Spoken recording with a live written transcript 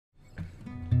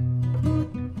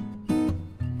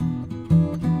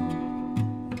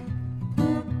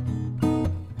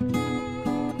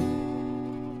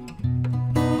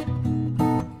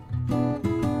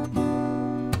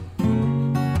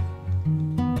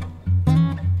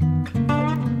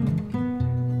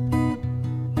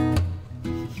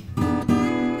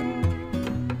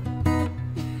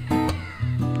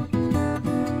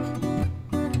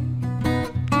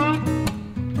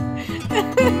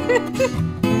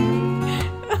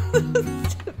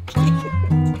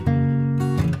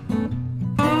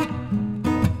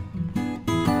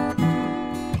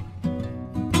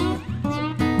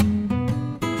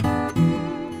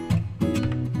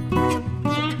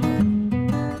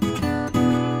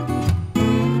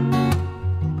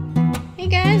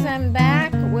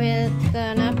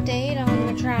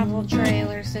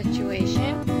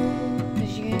situation.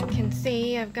 As you can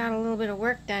see, I've got a little bit of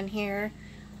work done here.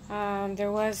 There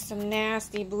was some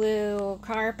nasty blue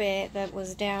carpet that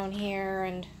was down here,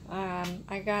 and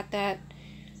I got that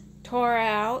tore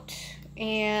out,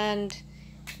 and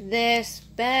this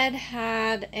bed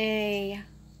had a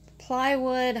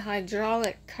plywood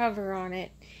hydraulic cover on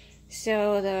it,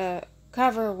 so the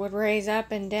cover would raise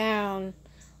up and down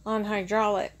on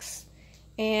hydraulics,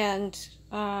 and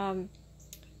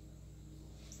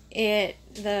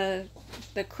the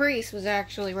crease was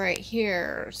actually right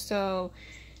here, so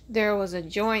there was a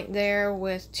joint there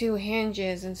with two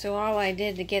hinges, and so all I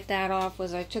did to get that off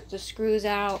was I took the screws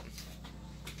out.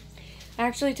 I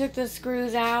actually took the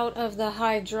screws out of the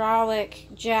hydraulic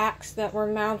jacks that were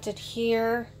mounted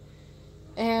here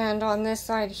and on this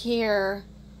side here,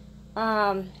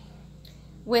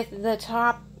 with the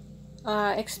top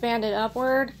expanded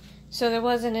upward, so there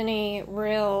wasn't any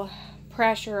real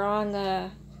pressure on the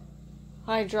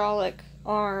hydraulic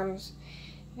arms,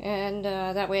 and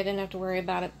that way I didn't have to worry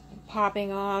about it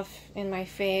popping off in my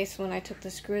face when I took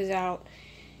the screws out.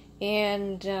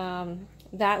 And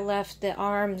that left the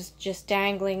arms just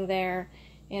dangling there,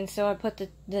 and so I put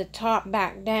the top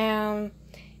back down,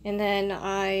 and then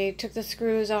I took the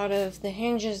screws out of the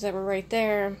hinges that were right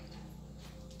there.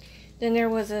 Then there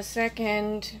was a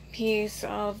second piece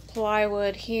of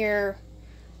plywood here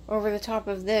over the top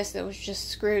of this that was just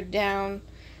screwed down,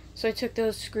 so I took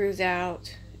those screws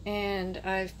out, and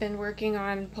I've been working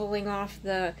on pulling off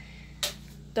the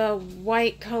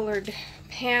white colored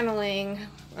paneling,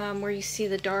 where you see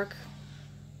the dark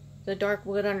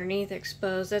wood underneath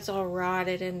exposed. That's all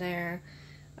rotted in there,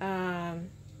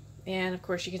 and of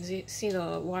course you can see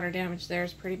the water damage there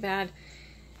is pretty bad.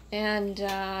 And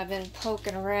I've been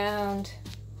poking around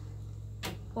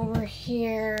over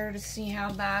here to see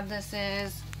how bad this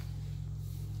is,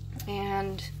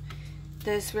 and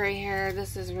this right here,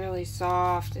 this is really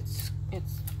soft. It's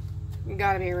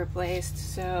got to be replaced,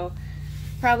 so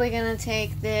probably gonna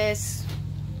take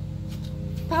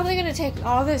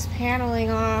all this paneling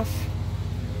off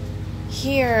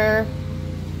here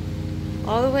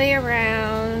all the way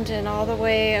around and all the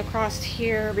way across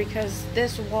here, because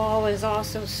this wall is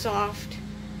also soft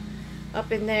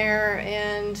up in there,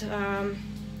 and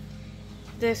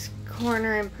this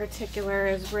corner in particular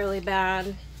is really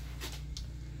bad.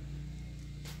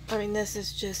 I mean, this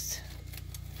is just,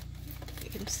 you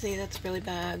can see that's really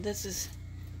bad. This is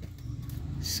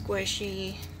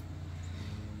squishy.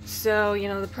 So, you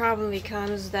know, the problem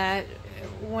becomes that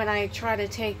when I try to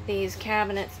take these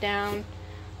cabinets down,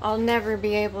 I'll never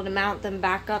be able to mount them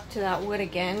back up to that wood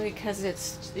again, because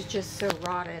it's just so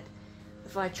rotted.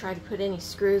 If I try to put any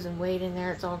screws and weight in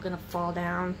there, it's all gonna fall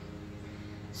down.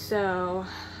 So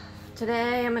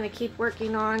today I'm gonna keep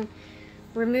working on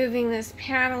removing this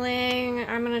paneling.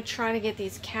 I'm gonna try to get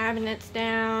these cabinets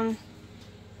down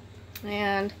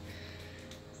and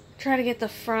try to get the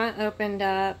front opened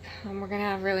up. We're gonna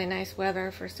have really nice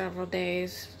weather for several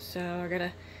days, so we're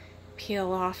gonna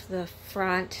peel off the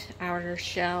front outer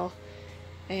shell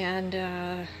and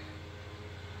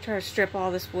try to strip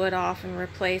all this wood off and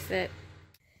replace it.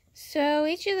 So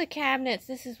each of the cabinets,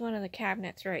 this is one of the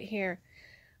cabinets right here,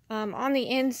 on the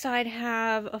inside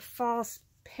have a false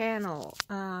panel.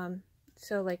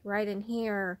 So like right in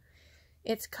here,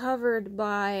 it's covered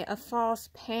by a false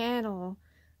panel.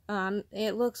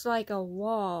 It looks like a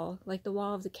wall, like the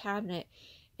wall of the cabinet.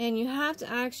 And you have to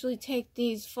actually take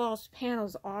these false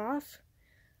panels off.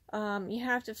 You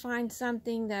have to find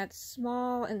something that's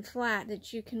small and flat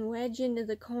that you can wedge into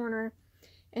the corner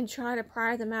and try to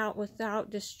pry them out without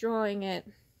destroying it.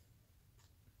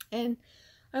 And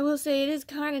I will say it is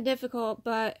kind of difficult,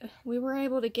 but we were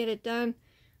able to get it done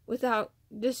without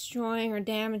destroying or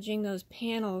damaging those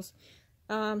panels.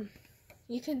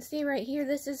 You can see right here,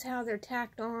 this is how they're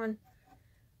tacked on,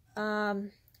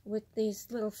 with these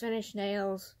little finish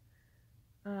nails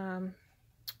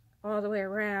all the way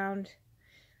around.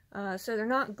 So they're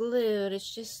not glued,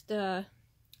 it's just those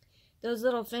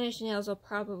little finish nails will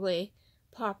probably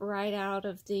pop right out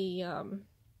of the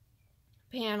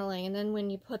paneling, and then when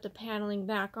you put the paneling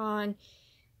back on,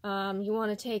 you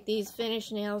want to take these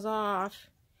finish nails off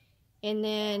and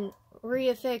then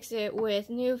reaffix it with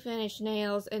new finish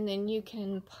nails, and then you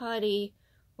can putty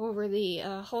over the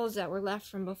holes that were left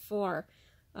from before.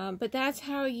 But that's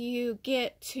how you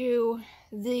get to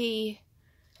the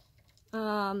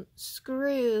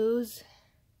screws.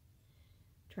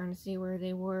 Trying to see where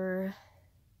they were.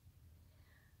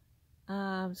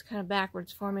 It's kind of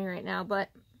backwards for me right now, but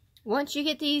once you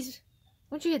get these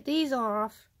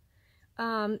off,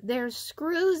 there's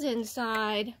screws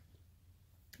inside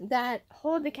that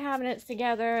hold the cabinets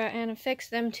together and affix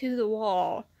them to the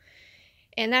wall.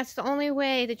 And that's the only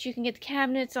way that you can get the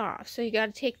cabinets off. So you got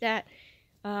to take that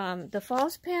the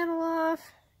false panel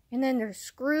off, and then there's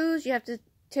screws. You have to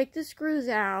take the screws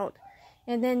out,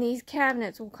 and then these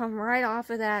cabinets will come right off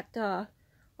of that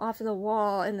off of the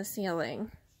wall and the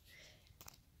ceiling.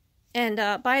 And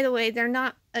by the way, they're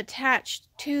not attached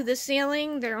to the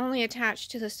ceiling, they're only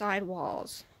attached to the side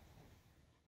walls.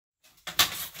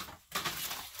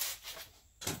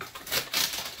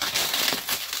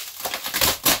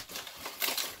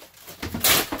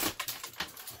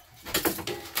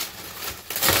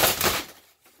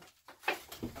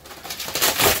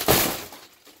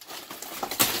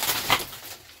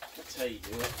 That's how you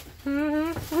do it.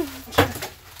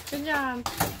 Good job.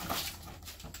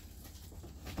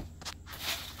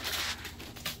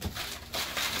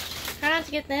 Try not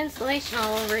to get the insulation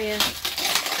all over you.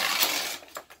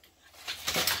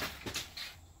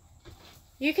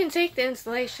 You can take the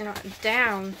insulation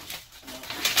down.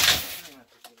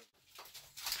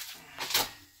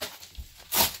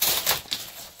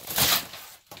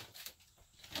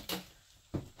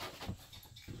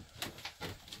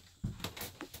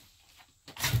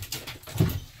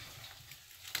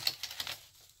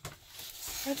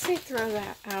 I'd say throw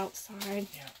that outside.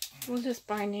 Yeah. We'll just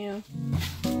buy new.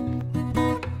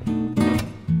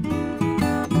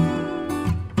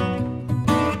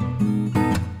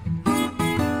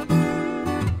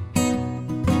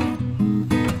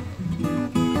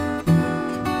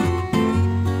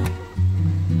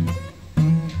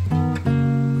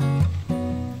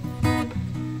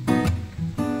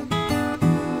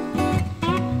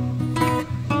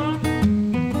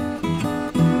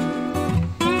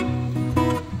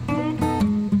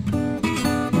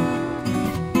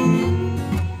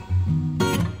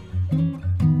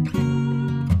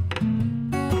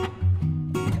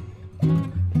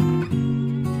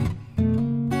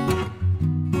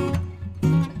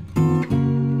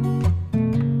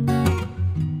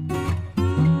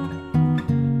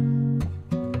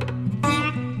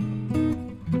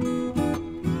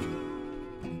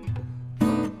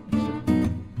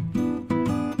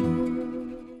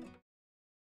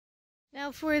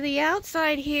 Now for the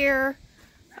outside here,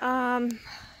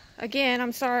 again,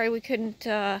 I'm sorry we couldn't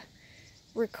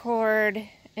record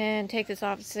and take this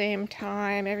off at the same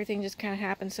time. Everything just kind of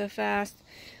happened so fast.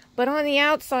 But on the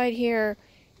outside here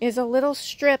is a little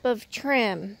strip of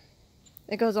trim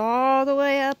that goes all the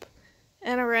way up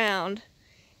and around.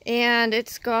 And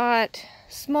it's got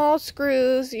small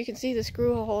screws. You can see the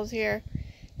screw holes here.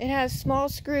 It has small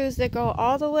screws that go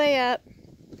all the way up.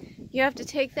 You have to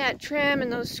take that trim and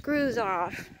those screws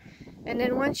off. And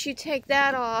then once you take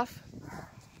that off,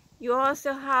 you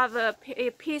also have a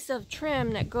piece of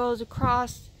trim that goes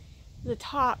across the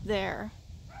top there.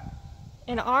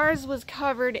 And ours was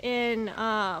covered in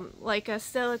like a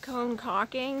silicone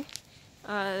caulking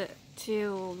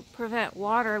to prevent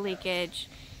water leakage.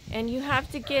 And you have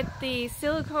to get the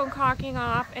silicone caulking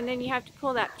off, and then you have to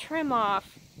pull that trim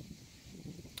off.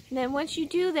 And then once you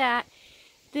do that,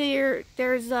 there's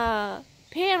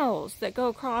panels that go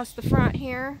across the front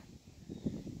here,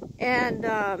 and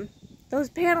those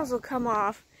panels will come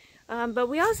off, but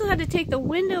we also had to take the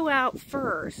window out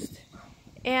first,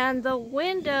 and the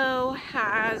window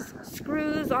has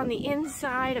screws on the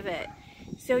inside of it.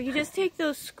 So you just take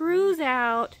those screws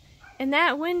out, and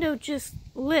that window just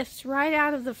lifts right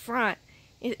out of the front.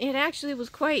 It actually was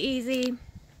quite easy.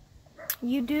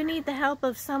 You do need the help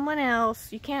of someone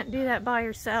else. You can't do that by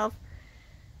yourself.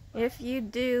 If you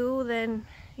do, then,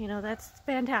 you know, that's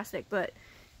fantastic, but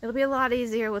it'll be a lot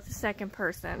easier with the second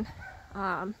person.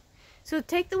 So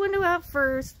take the window out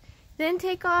first, then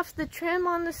take off the trim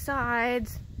on the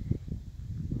sides,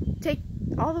 take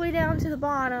all the way down to the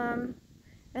bottom,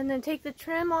 and then take the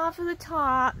trim off of the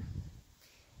top,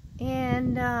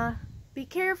 and be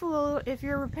careful if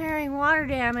you're repairing water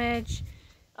damage.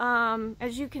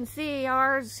 As you can see,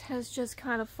 ours has just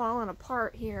kind of fallen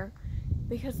apart here,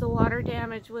 because the water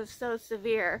damage was so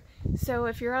severe. So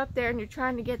if you're up there and you're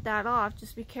trying to get that off,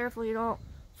 just be careful you don't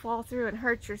fall through and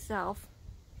hurt yourself.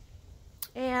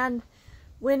 And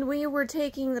when we were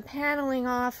taking the paneling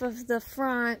off of the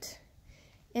front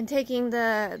and taking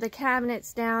the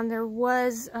cabinets down, there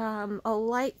was a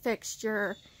light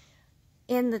fixture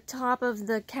in the top of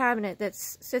the cabinet that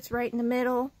sits right in the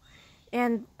middle.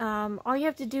 And all you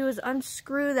have to do is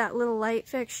unscrew that little light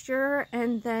fixture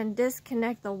and then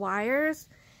disconnect the wires,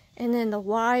 and then the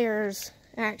wires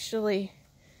actually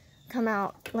come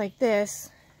out like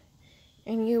this.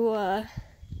 And you,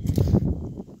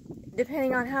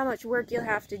 depending on how much work you'll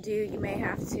have to do, you may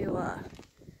have to,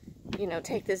 you know,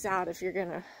 take this out if you're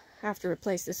gonna have to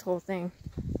replace this whole thing.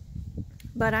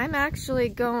 But I'm actually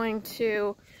going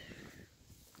to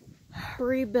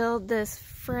rebuild this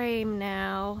frame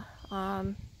now.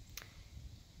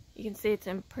 You can see it's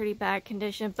in pretty bad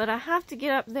condition, but I have to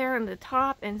get up there on the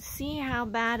top and see how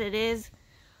bad it is.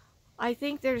 I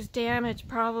think there's damage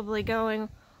probably going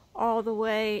all the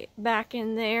way back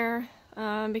in there,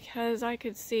 because I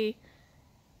could see,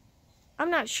 I'm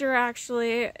not sure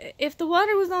actually, if the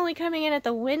water was only coming in at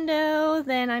the window,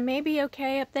 then I may be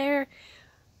okay up there.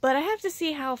 But I have to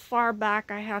see how far back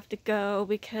I have to go,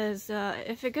 because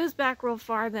if it goes back real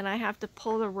far, then I have to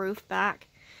pull the roof back.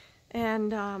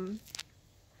 And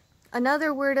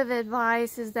another word of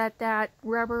advice is that that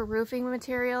rubber roofing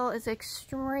material is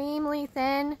extremely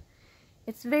thin.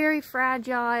 It's very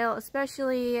fragile,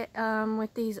 especially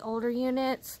with these older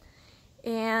units,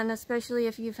 and especially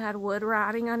if you've had wood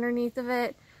rotting underneath of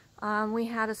it. We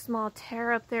had a small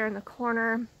tear up there in the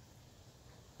corner,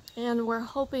 and we're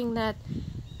hoping that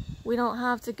we don't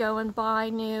have to go and buy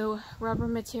new rubber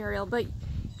material, but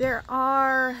there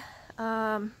are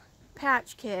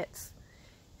patch kits,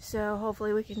 so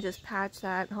hopefully we can just patch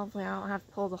that, and hopefully I don't have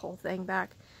to pull the whole thing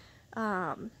back.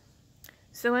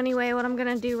 So anyway, what I'm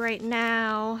gonna do right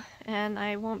now, and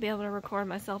I won't be able to record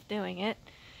myself doing it,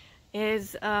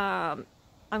 is I'm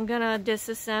gonna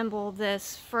disassemble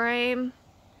this frame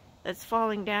that's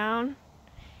falling down.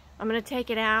 I'm going to take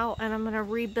it out and I'm going to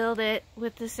rebuild it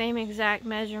with the same exact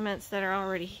measurements that are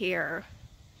already here.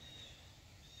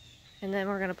 And then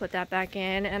we're going to put that back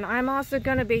in. And I'm also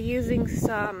going to be using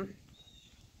some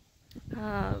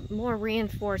more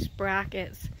reinforced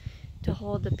brackets to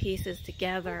hold the pieces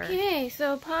together. Okay,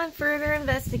 so upon further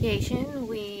investigation,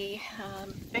 we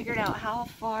figured out how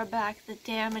far back the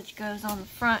damage goes on the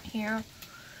front here.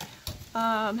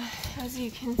 As you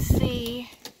can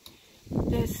see,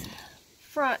 this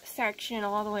front section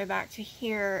all the way back to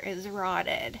here is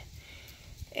rotted,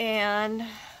 and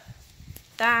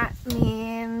that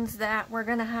means that we're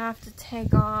gonna have to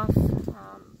take off,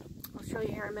 I'll show you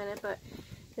here in a minute, but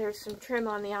there's some trim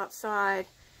on the outside.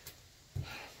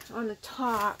 On the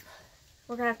top,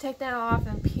 we're gonna have to take that off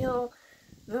and peel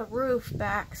the roof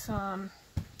back some,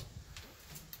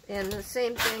 and the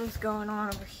same thing's going on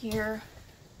over here.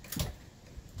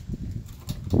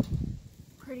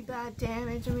 Pretty bad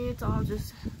damage. I mean, it's all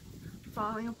just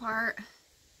falling apart.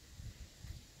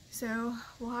 So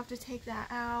we'll have to take that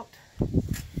out.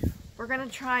 We're gonna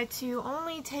try to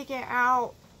only take it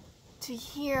out to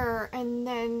here and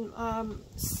then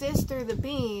sister the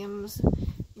beams,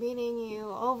 meaning you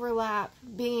overlap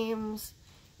beams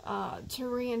to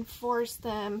reinforce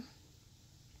them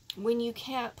when you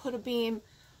can't put a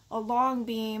long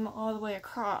beam all the way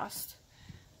across.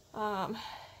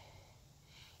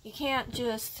 You can't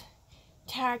just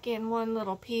tack in one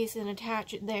little piece and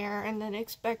attach it there and then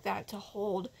expect that to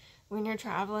hold when you're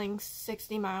traveling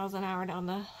 60 miles an hour down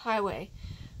the highway.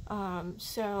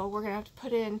 So we're going to have to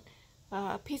put in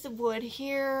a piece of wood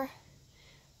here,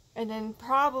 and then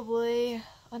probably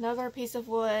another piece of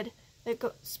wood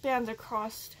that spans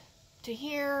across to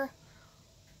here,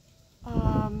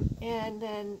 and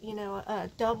then, you know, a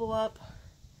double up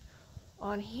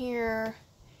on here,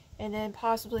 and then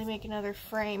possibly make another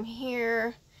frame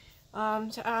here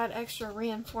to add extra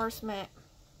reinforcement.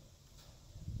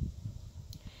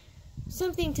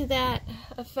 Something to that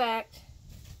effect.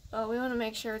 We want to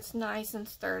make sure it's nice and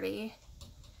sturdy.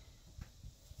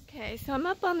 Okay, so I'm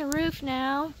up on the roof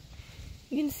now.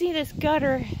 You can see this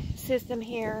gutter system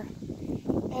here,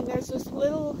 and there's this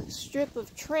little strip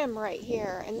of trim right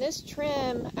here, and this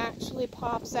trim actually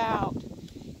pops out,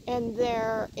 and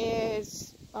there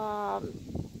is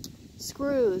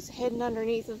screws hidden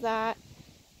underneath of that,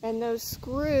 and those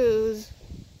screws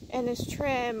and this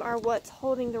trim are what's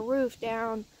holding the roof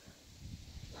down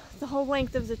the whole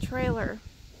length of the trailer.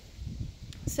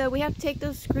 So we have to take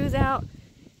those screws out,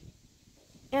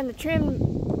 and the trim,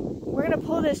 we're going to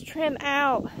pull this trim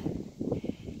out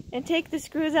and take the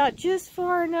screws out just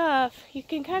far enough. You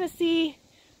can kind of see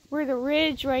where the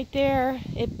ridge right there,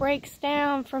 it breaks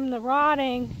down from the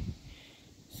rotting.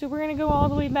 So we're going to go all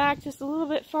the way back just a little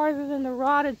bit farther than the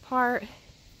rotted part,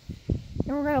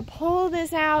 and we're going to pull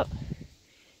this out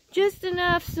just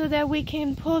enough so that we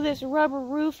can pull this rubber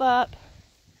roof up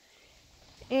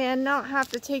and not have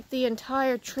to take the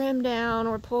entire trim down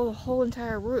or pull the whole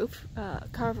entire roof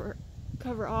cover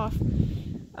off.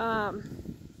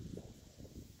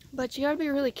 But you gotta be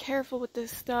really careful with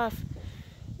this stuff.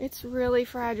 It's really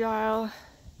fragile.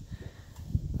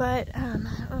 But I don't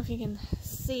know if you can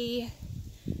see,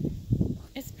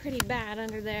 it's pretty bad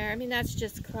under there. I mean, that's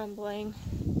just crumbling.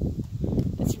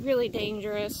 It's really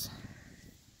dangerous.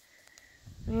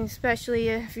 I mean, especially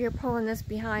if you're pulling this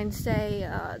behind, say,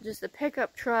 just a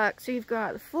pickup truck, so you've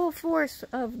got the full force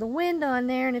of the wind on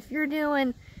there, and if you're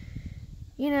doing,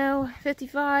 you know,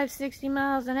 55, 60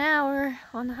 miles an hour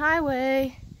on the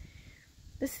highway,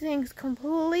 this thing's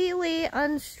completely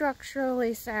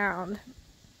unstructurally sound.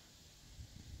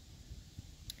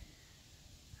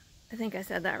 I think I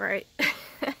said that right.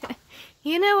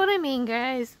 You know what I mean,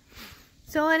 guys.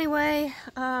 So anyway,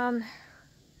 that's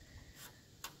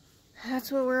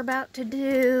what we're about to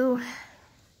do.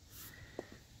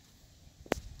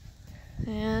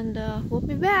 And we'll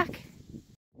be back.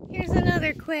 Here's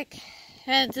another quick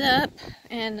heads up,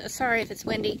 and sorry if it's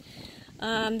windy.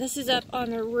 This is up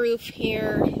on the roof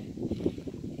here,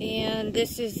 and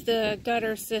this is the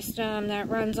gutter system that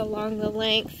runs along the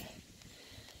length.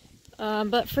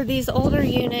 But for these older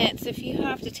units, if you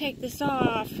have to take this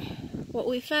off, what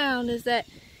we found is that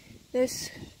this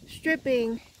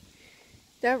stripping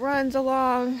that runs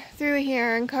along through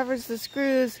here and covers the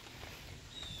screws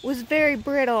was very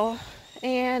brittle,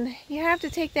 and you have to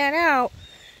take that out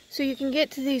so you can get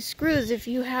to these screws if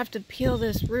you have to peel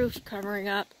this roof covering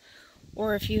up,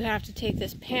 or if you have to take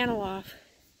this panel off.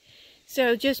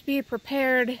 So just be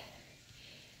prepared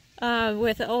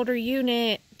with an older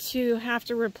unit to have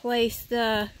to replace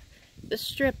the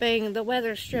stripping, the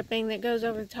weather stripping that goes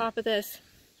over the top of this,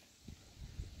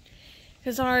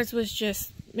 because ours was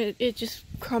just, it just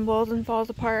crumbles and falls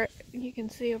apart. You can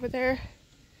see over there.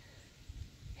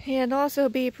 And also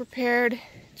be prepared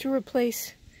to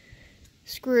replace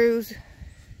screws.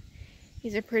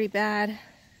 These are pretty bad.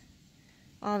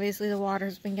 Obviously the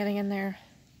water's been getting in there.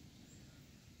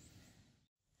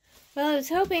 Well, I was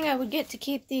hoping I would get to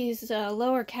keep these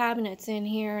lower cabinets in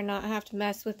here and not have to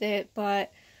mess with it,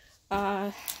 but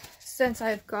since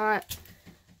I've got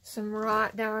some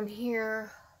rot down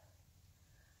here,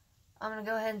 I'm going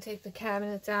to go ahead and take the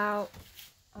cabinets out.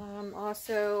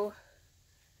 Also,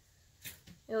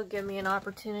 it'll give me an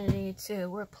opportunity to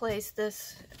replace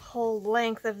this whole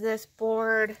length of this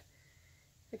board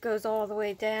that goes all the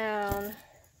way down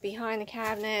behind the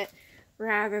cabinet,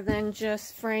 rather than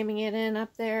just framing it in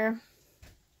up there.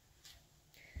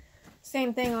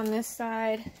 Same thing on this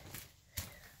side.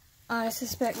 I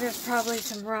suspect there's probably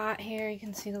some rot here. You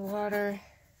can see the water.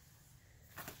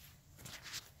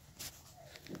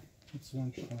 It's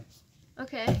one shot.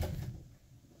 Okay.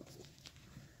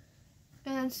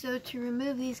 And so to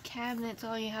remove these cabinets,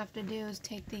 all you have to do is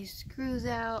take these screws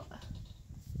out.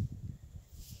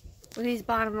 With these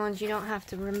bottom ones, you don't have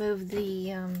to remove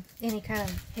the any kind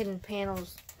of hidden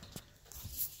panels